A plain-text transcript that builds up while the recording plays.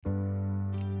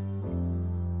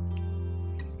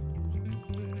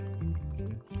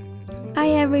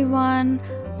Hi everyone,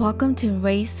 welcome to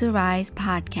Raise to Rise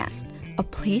podcast, a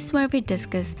place where we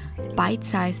discuss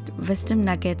bite-sized wisdom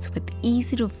nuggets with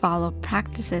easy-to-follow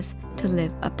practices to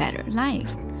live a better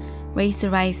life. Raise to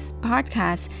Rise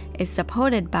podcast is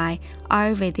supported by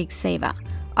Ayurvedic Seva.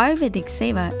 Ayurvedic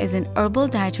Seva is an herbal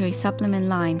dietary supplement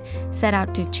line set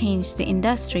out to change the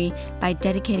industry by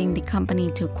dedicating the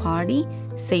company to quality,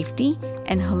 safety,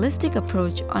 and holistic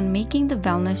approach on making the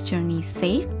wellness journey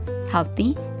safe,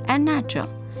 healthy, and natural.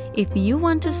 If you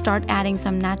want to start adding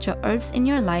some natural herbs in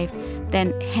your life,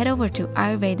 then head over to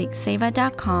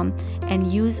ayurvedicseva.com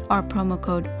and use our promo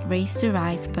code Raise to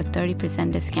Rise for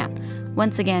 30% discount.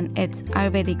 Once again, it's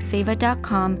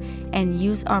ayurvedicseva.com and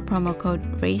use our promo code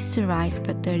Raise to Rise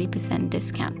for 30%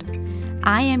 discount.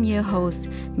 I am your host,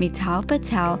 Mital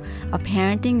Patel, a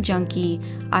parenting junkie,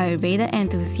 Ayurveda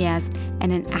enthusiast,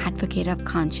 and an advocate of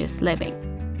conscious living.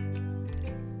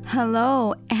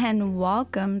 Hello and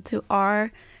welcome to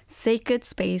our sacred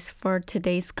space for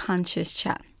today's conscious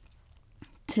chat.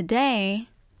 Today,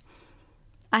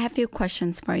 I have a few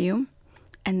questions for you,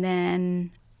 and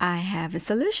then I have a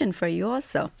solution for you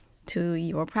also to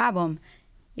your problem.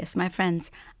 Yes, my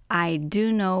friends, I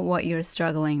do know what you're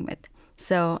struggling with.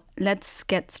 So let's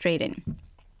get straight in.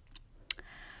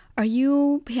 Are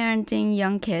you parenting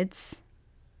young kids?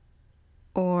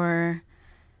 Or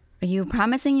are you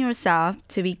promising yourself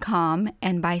to be calm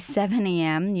and by 7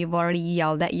 a.m. you've already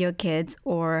yelled at your kids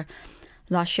or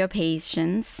lost your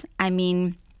patience? I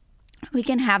mean, we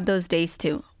can have those days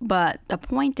too, but the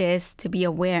point is to be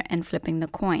aware and flipping the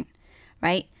coin,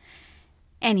 right?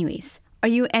 Anyways, are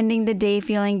you ending the day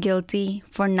feeling guilty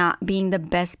for not being the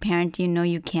best parent you know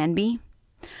you can be?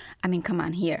 I mean, come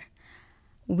on here.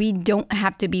 We don't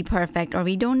have to be perfect or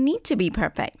we don't need to be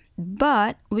perfect,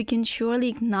 but we can surely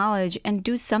acknowledge and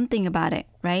do something about it,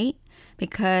 right?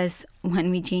 Because when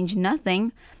we change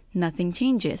nothing, nothing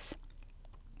changes.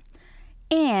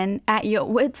 And at your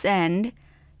wit's end,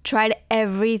 tried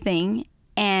everything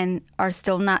and are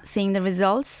still not seeing the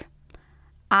results,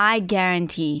 I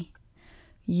guarantee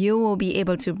you will be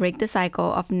able to break the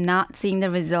cycle of not seeing the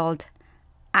result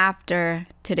after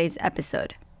today's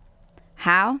episode.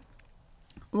 How?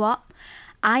 Well,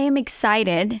 I am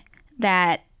excited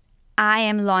that I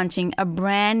am launching a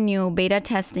brand new beta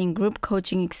testing group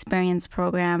coaching experience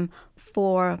program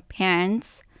for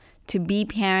parents to be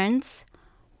parents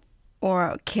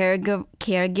or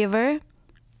caregiver,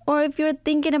 or if you're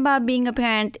thinking about being a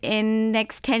parent in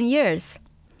next 10 years.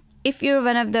 If you're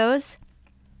one of those,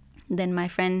 then my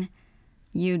friend,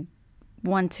 you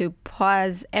want to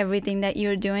pause everything that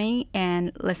you're doing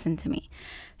and listen to me.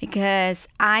 Because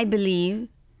I believe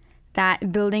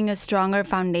that building a stronger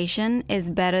foundation is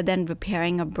better than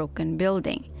repairing a broken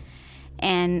building.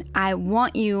 And I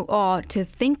want you all to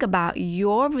think about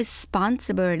your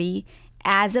responsibility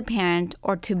as a parent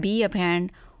or to be a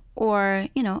parent or,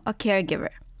 a caregiver.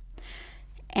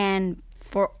 And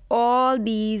for all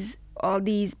these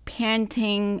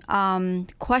parenting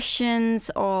questions,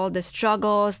 all the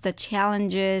struggles, the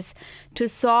challenges, to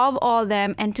solve all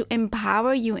them and to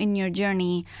empower you in your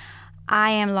journey, I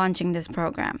am launching this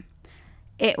program.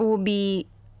 It will be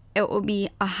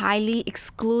a highly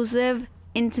exclusive,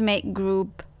 intimate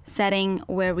group setting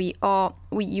where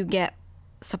you get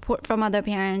support from other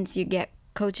parents, you get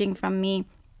coaching from me,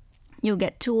 you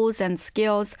get tools and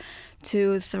skills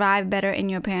to thrive better in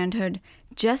your parenthood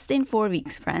just in 4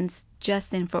 weeks, friends,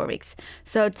 just in 4 weeks.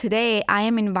 So today I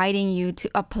am inviting you to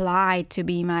apply to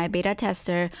be my beta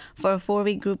tester for a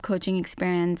 4-week group coaching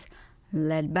experience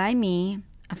led by me,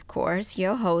 of course,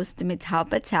 your host, Mital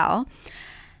Patel.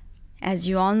 As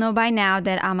you all know by now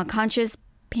that I'm a conscious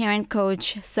parent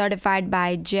coach certified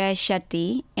by Jay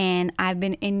Shetty, and I've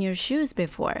been in your shoes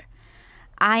before.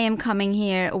 I am coming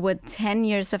here with 10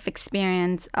 years of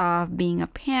experience of being a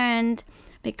parent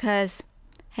because,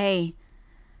 hey,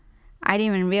 I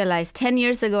didn't even realize 10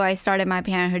 years ago I started my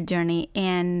parenthood journey,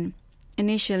 and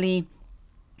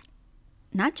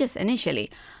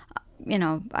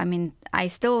I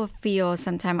still feel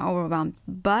sometimes overwhelmed,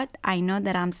 but I know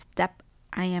that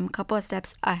I am a couple of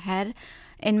steps ahead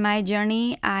in my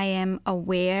journey. I am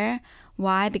aware.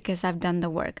 Why? Because I've done the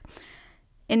work.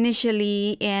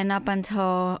 Initially, and up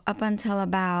until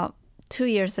about 2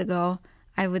 years ago,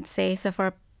 I would say, so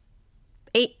for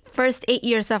first 8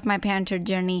 years of my parenthood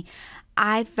journey,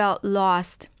 I felt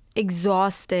lost,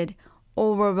 exhausted,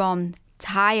 overwhelmed,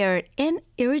 tired, and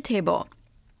irritable.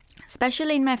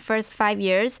 Especially in my first 5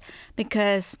 years,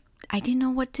 because I didn't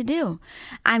know what to do.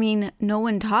 I mean, no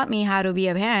one taught me how to be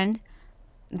a parent.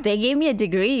 they gave me a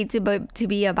degree to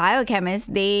be a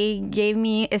biochemist. They gave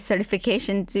me a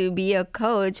certification to be a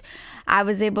coach. I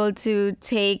was able to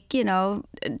teach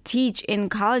in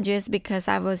colleges because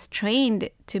I was trained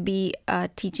to be a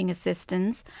teaching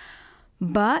assistant.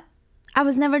 But I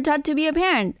was never taught to be a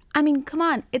parent. I mean, come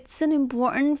on, it's an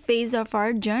important phase of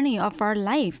our journey, of our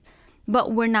life.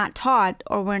 But we're not taught,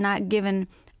 or we're not given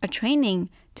a training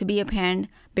to be a parent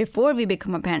before we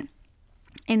become a parent.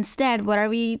 Instead, what are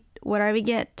we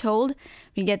get told?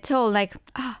 We get told like,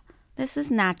 this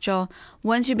is natural.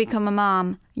 Once you become a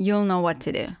mom, you'll know what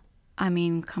to do. I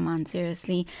mean, come on,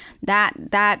 seriously. That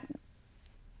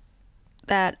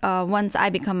once I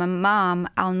become a mom,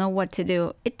 I'll know what to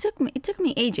do. It took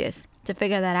me ages to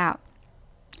figure that out.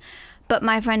 But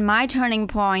my friend, my turning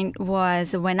point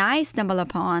was when I stumbled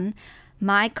upon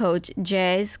my coach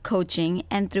Jay's coaching,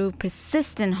 and through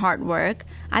persistent hard work,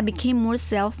 I became more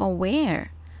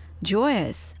self-aware,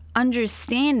 joyous,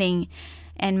 understanding,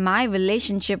 and my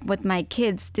relationship with my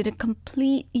kids did a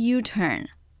complete U-turn.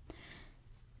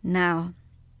 Now,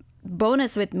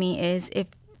 bonus with me is if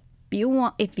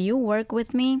you work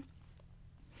with me,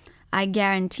 I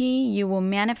guarantee you will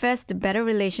manifest a better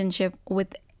relationship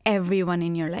with everyone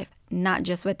in your life, not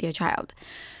just with your child.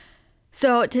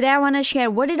 So today I want to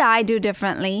share what did I do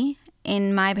differently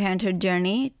in my parenthood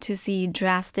journey to see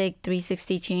drastic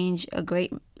 360 change, a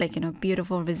great,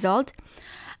 beautiful result.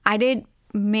 I did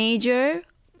major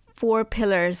 4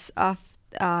 pillars of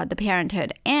the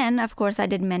parenthood. And of course, I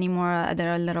did many more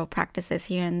other little practices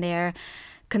here and there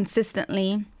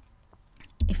consistently.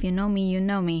 If you know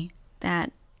me,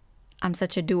 that I'm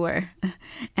such a doer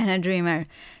and a dreamer.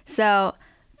 So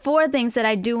 4 things that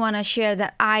I do want to share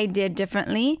that I did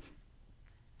differently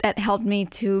that helped me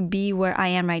to be where I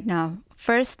am right now.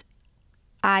 First,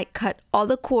 I cut all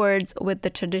the cords with the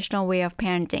traditional way of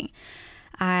parenting.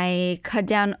 I cut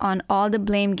down on all the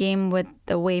blame game with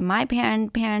the way my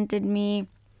parent parented me.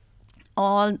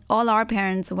 All our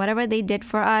parents, whatever they did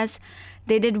for us,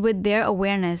 they did with their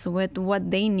awareness, with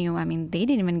what they knew. I mean, they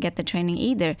didn't even get the training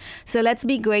either. So let's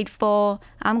be grateful.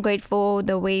 I'm grateful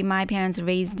the way my parents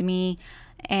raised me.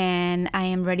 And I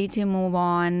am ready to move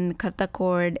on, cut the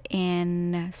cord,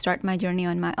 and start my journey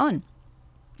on my own.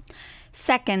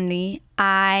 Secondly,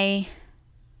 I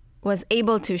was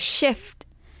able to shift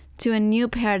to a new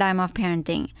paradigm of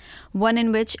parenting, one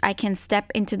in which I can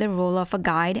step into the role of a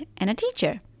guide and a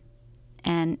teacher,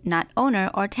 and not owner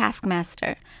or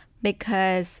taskmaster,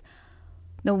 because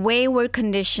the way we're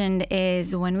conditioned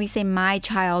is when we say my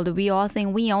child, we all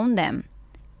think we own them,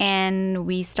 and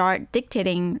we start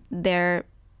dictating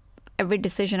every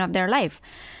decision of their life.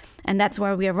 And that's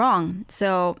where we're wrong.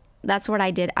 So that's what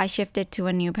I did. I shifted to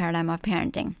a new paradigm of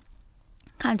parenting,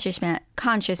 conscious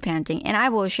parenting. And I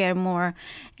will share more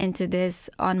into this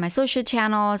on my social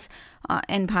channels,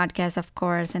 in podcasts, of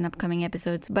course, in upcoming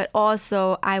episodes. But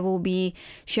also I will be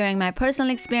sharing my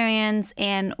personal experience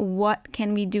and what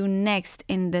can we do next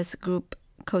in this group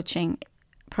coaching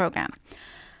program.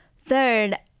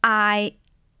 Third, I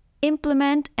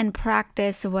implement and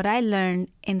practice what I learned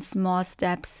in small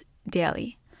steps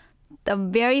daily. The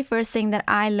very first thing that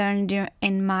I learned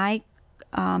in my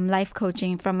life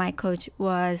coaching from my coach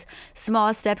was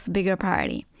small steps, bigger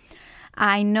priority.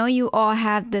 I know you all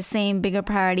have the same bigger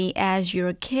priority as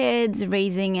your kids,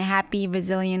 raising happy,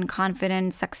 resilient,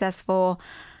 confident, successful,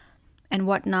 and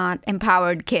whatnot,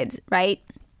 empowered kids, right?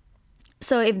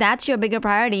 So if that's your bigger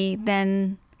priority,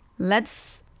 then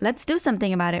let's do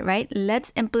something about it, right?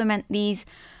 Let's implement these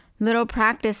little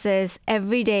practices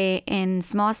every day in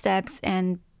small steps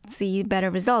and see better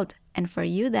result. And for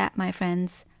you that, my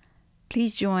friends,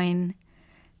 please join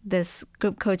this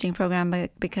group coaching program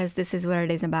because this is what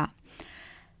it is about.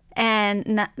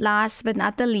 And last but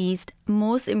not the least,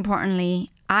 most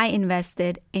importantly, I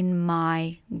invested in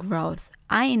my growth.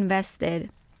 I invested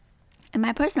in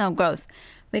my personal growth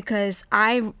because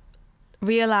I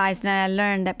realized and I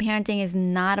learned that parenting is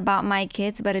not about my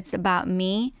kids, but it's about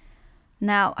me.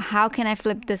 Now, how can I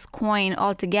flip this coin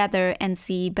altogether and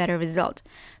see better result?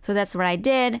 So that's what I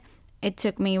did. It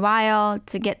took me a while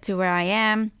to get to where I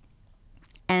am.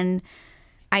 And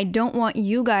I don't want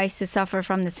you guys to suffer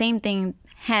from the same thing.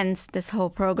 Hence, this whole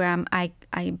program, I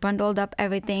bundled up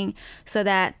everything so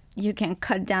that you can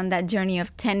cut down that journey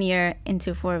of 10 years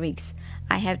into 4 weeks.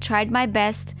 I have tried my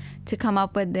best to come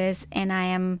up with this, and I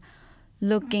am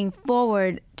looking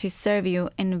forward to serve you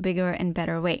in a bigger and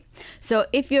better way. So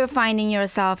if you're finding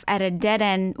yourself at a dead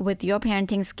end with your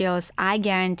parenting skills, I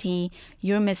guarantee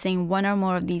you're missing one or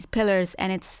more of these pillars.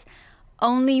 And it's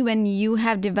only when you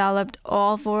have developed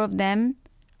all 4 of them,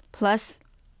 plus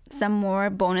some more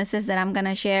bonuses that I'm going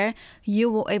to share, you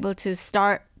will able to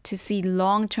start to see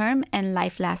long-term and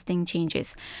life-lasting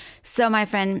changes. So my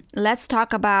friend, let's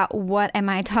talk about what am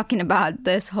I talking about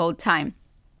this whole time.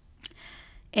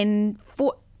 The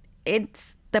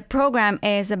program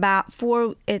is about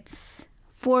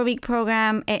 4-week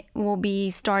program. It will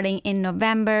be starting in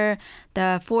November,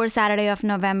 the fourth Saturday of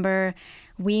November.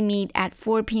 We meet at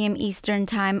 4 p.m. Eastern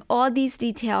time. All these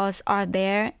details are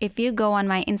there. If you go on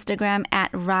my Instagram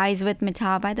at Rise with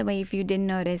Mittal, by the way, if you didn't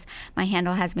notice, my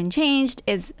handle has been changed.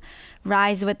 It's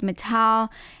Rise with Mittal,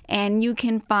 and you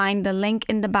can find the link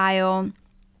in the bio.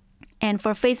 And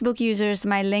for Facebook users,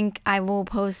 my link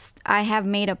I have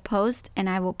made a post and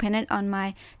I will pin it on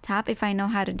my top if I know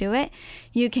how to do it.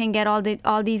 You can get all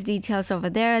these details over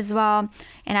there as well.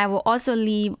 And I will also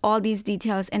leave all these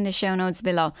details in the show notes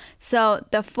below. So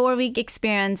the 4-week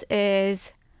experience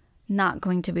is not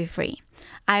going to be free.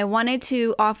 I wanted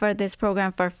to offer this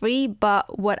program for free,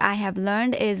 but what I have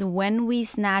learned is when we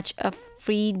snatch a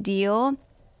free deal,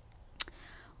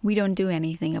 we don't do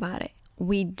anything about it.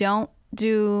 We don't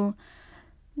do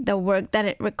the work that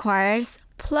it requires.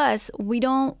 Plus, we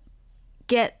don't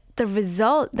get the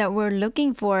result that we're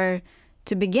looking for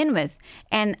to begin with.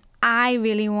 And I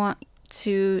really want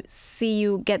to see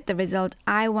you get the result.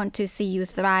 I want to see you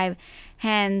thrive.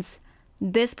 Hence,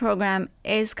 this program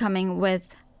is coming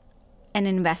with an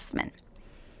investment.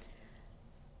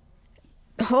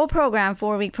 The whole program,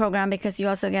 4-week program, because you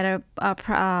also get a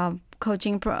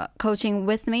coaching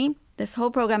with me. This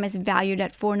whole program is valued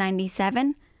at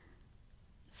 $497.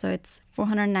 So it's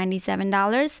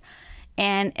 $497,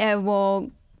 and it'll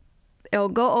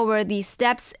go over these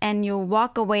steps, and you'll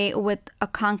walk away with a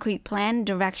concrete plan,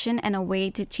 direction, and a way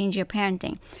to change your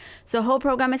parenting. So the whole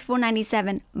program is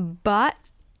 $497, but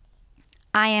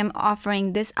I am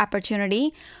offering this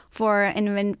opportunity for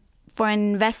an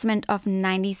investment of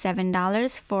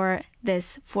 $97 for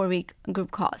this 4-week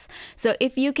group calls. So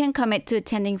if you can commit to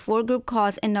attending 4 group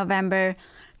calls in November,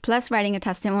 plus writing a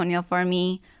testimonial for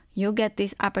me, you'll get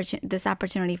this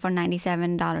opportunity for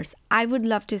 $97. I would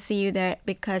love to see you there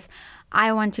because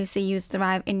I want to see you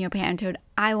thrive in your parenthood.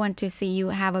 I want to see you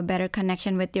have a better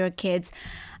connection with your kids.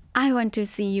 I want to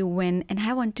see you win, and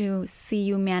I want to see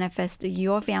you manifest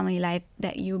your family life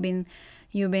that you've been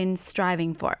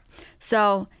striving for.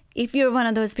 So if you're one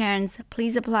of those parents,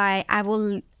 please apply. I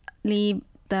will leave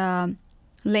the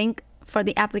link for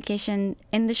the application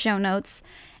in the show notes.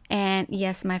 And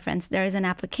yes, my friends, there is an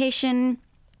application,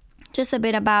 just a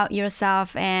bit about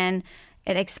yourself, and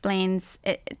it's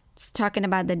talking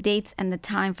about the dates and the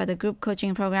time for the group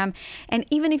coaching program. And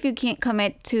even if you can't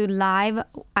commit to live,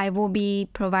 I will be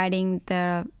providing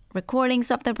the recordings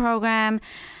of the program.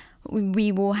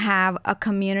 We will have a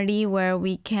community where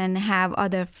we can have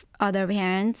other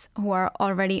parents who are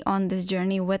already on this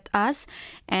journey with us,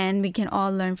 and we can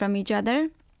all learn from each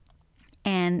other.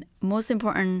 And most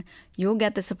important, you'll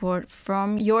get the support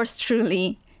from yours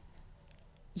truly,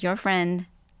 your friend,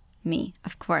 me,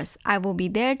 of course. I will be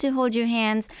there to hold your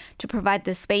hands, to provide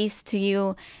the space to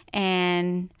you,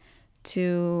 and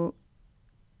to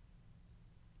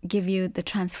give you the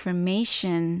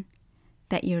transformation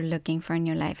that you're looking for in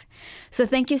your life. So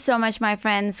thank you so much, my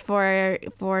friends, for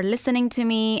listening to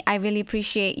me. I really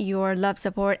appreciate your love,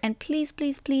 support, and please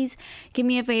give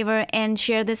me a favor and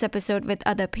share this episode with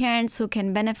other parents who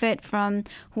can benefit from,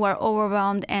 who are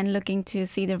overwhelmed and looking to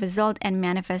see the result and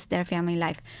manifest their family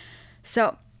life.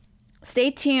 So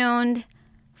stay tuned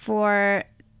for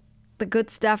the good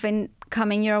stuff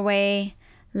coming your way.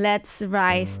 Let's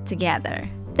rise together.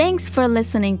 Thanks for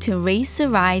listening to Raise to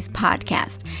Rise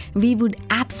podcast. We would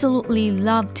absolutely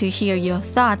love to hear your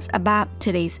thoughts about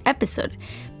today's episode.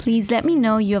 Please let me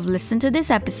know you have listened to this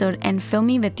episode and fill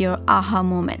me with your aha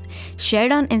moment. Share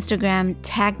it on Instagram,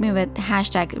 tag me with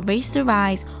hashtag Raise to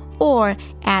Rise or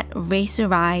at Raise to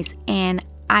Rise, and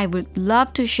I would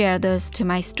love to share those to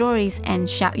my stories and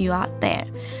shout you out there.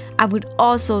 I would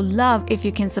also love if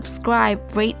you can subscribe,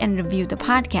 rate, and review the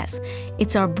podcast.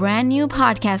 It's our brand new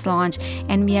podcast launch,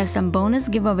 and we have some bonus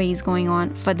giveaways going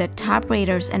on for the top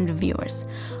raters and reviewers.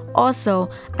 Also,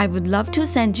 I would love to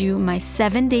send you my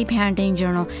 7-day parenting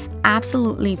journal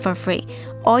absolutely for free.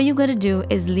 All you gotta do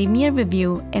is leave me a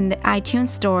review in the iTunes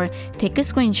store, take a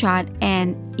screenshot,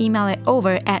 and email it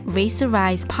over at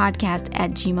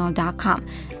raisetorisepodcast@gmail.com.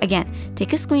 Again,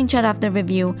 take a screenshot of the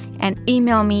review and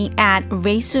email me at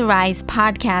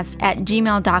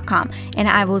raisetorisepodcast@gmail.com, and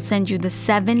I will send you the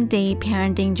 7-day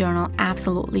parenting journal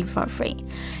absolutely for free.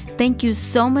 Thank you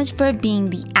so much for being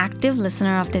the active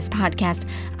listener of this podcast.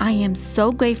 I am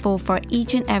so grateful for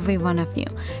each and every one of you.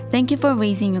 Thank you for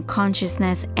raising your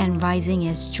consciousness and rising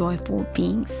as joyful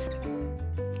beings.